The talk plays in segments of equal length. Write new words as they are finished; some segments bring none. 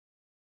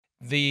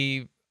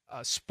The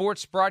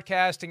Sports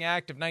Broadcasting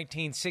Act of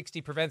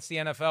 1960 prevents the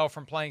NFL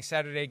from playing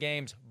Saturday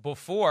games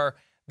before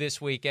this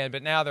weekend,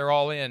 but now they're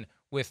all in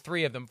with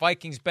three of them.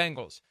 Vikings,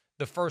 Bengals,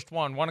 the first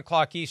one, 1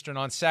 o'clock Eastern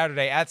on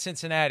Saturday at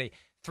Cincinnati.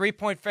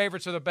 3-point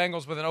favorites are the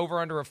Bengals with an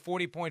over-under of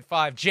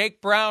 40.5.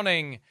 Jake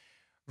Browning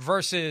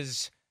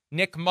versus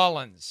Nick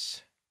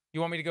Mullens. You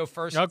want me to go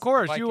first? Of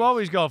course. You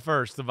always go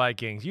first, the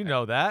Vikings. You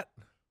know that.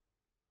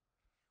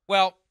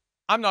 Well,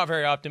 I'm not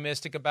very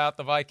optimistic about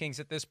the Vikings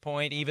at this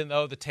point, even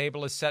though the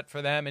table is set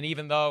for them, and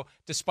even though,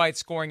 despite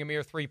scoring a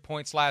mere 3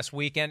 points last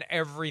weekend,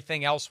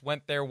 everything else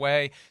went their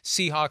way.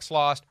 Seahawks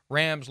lost,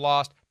 Rams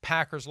lost,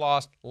 Packers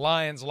lost,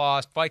 Lions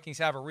lost. Vikings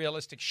have a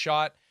realistic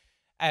shot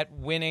at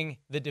winning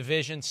the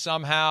division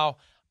somehow.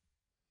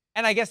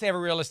 And I guess they have a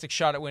realistic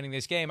shot at winning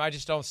this game. I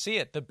just don't see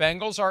it. The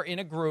Bengals are in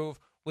a groove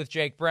with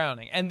Jake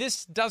Browning. And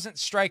this doesn't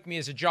strike me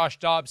as a Josh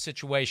Dobbs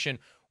situation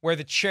where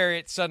the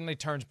chariot suddenly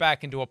turns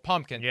back into a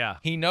pumpkin. Yeah.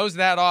 He knows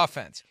that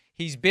offense.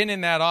 He's been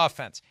in that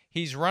offense.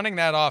 He's running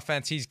that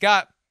offense. He's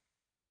got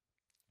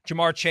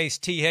Jamar Chase,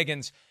 T.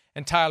 Higgins,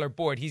 and Tyler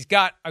Boyd. He's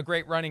got a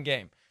great running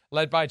game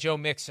led by Joe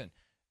Mixon.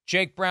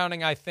 Jake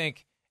Browning, I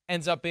think,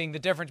 ends up being the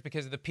difference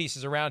because of the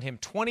pieces around him.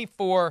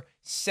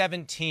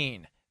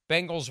 24-17.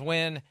 Bengals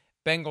win,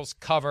 Bengals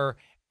cover,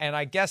 and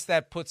I guess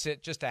that puts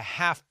it just a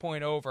half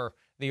point over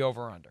the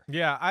over-under.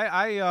 Yeah,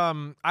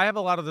 I have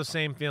a lot of the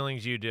same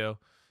feelings you do.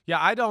 Yeah,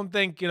 I don't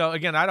think,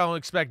 again, I don't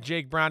expect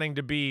Jake Browning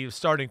to be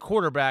starting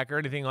quarterback or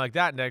anything like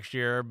that next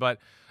year, but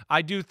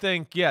I do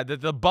think,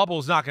 that the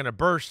bubble's not going to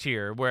burst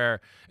here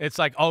where it's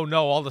like, oh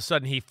no, all of a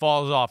sudden he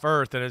falls off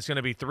earth and it's going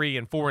to be 3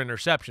 and 4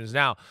 interceptions.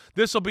 Now,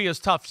 this will be his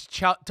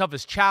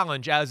toughest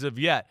challenge as of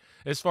yet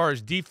as far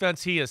as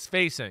defense he is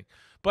facing.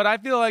 But I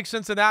feel like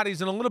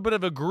Cincinnati's in a little bit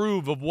of a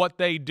groove of what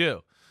they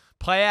do.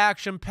 Play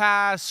action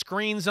pass,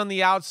 screens on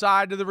the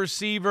outside to the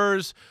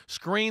receivers,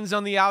 screens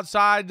on the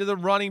outside to the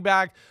running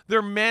back.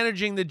 They're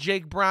managing the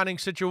Jake Browning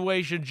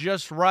situation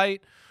just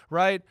right?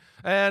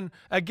 And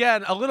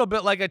again, a little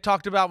bit like I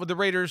talked about with the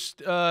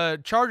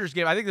Raiders-Chargers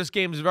game, I think this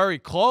game is very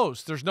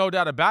close. There's no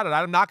doubt about it.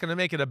 I'm not going to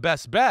make it a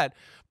best bet,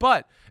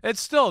 but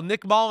it's still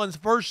Nick Mullens'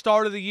 first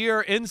start of the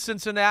year in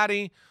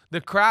Cincinnati.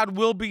 The crowd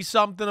will be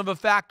something of a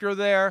factor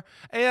there.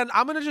 And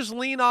I'm going to just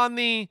lean on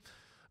the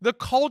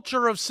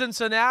culture of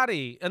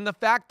Cincinnati and the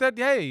fact that,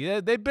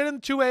 hey, they've been in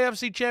 2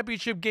 AFC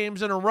championship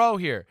games in a row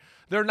here.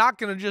 They're not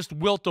going to just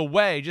wilt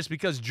away just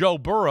because Joe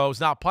Burrow's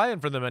not playing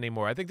for them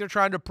anymore. I think they're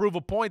trying to prove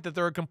a point that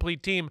they're a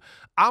complete team.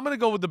 I'm going to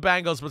go with the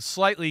Bengals, but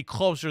slightly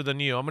closer than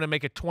you. I'm going to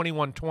make it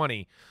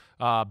 21-20.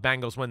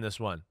 Bengals win this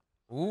one.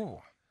 Ooh.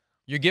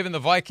 You're giving the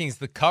Vikings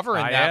the cover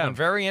in that one.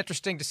 Very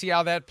interesting to see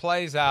how that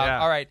plays out. Yeah.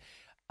 All right.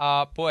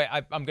 I'm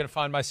going to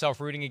find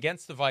myself rooting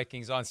against the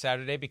Vikings on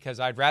Saturday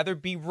because I'd rather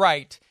be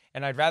right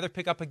and I'd rather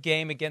pick up a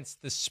game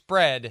against the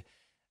spread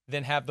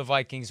than have the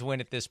Vikings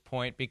win at this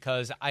point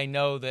because I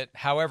know that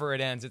however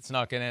it ends, it's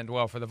not going to end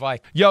well for the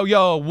Vikings.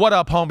 Yo, what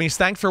up, homies?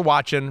 Thanks for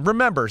watching.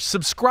 Remember,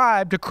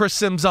 subscribe to Chris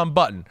Simms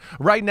Unbuttoned.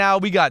 Right now,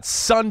 we got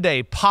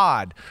Sunday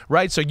pod,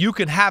 right? So you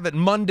can have it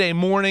Monday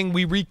morning.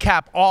 We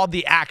recap all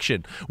the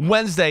action.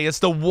 Wednesday, it's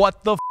the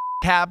What the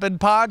Happened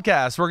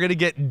podcast. We're going to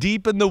get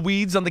deep in the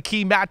weeds on the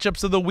key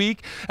matchups of the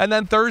week. And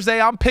then Thursday,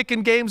 I'm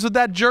picking games with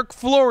that jerk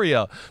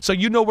Florio. So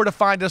you know where to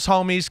find us,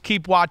 homies.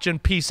 Keep watching.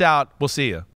 Peace out. We'll see you.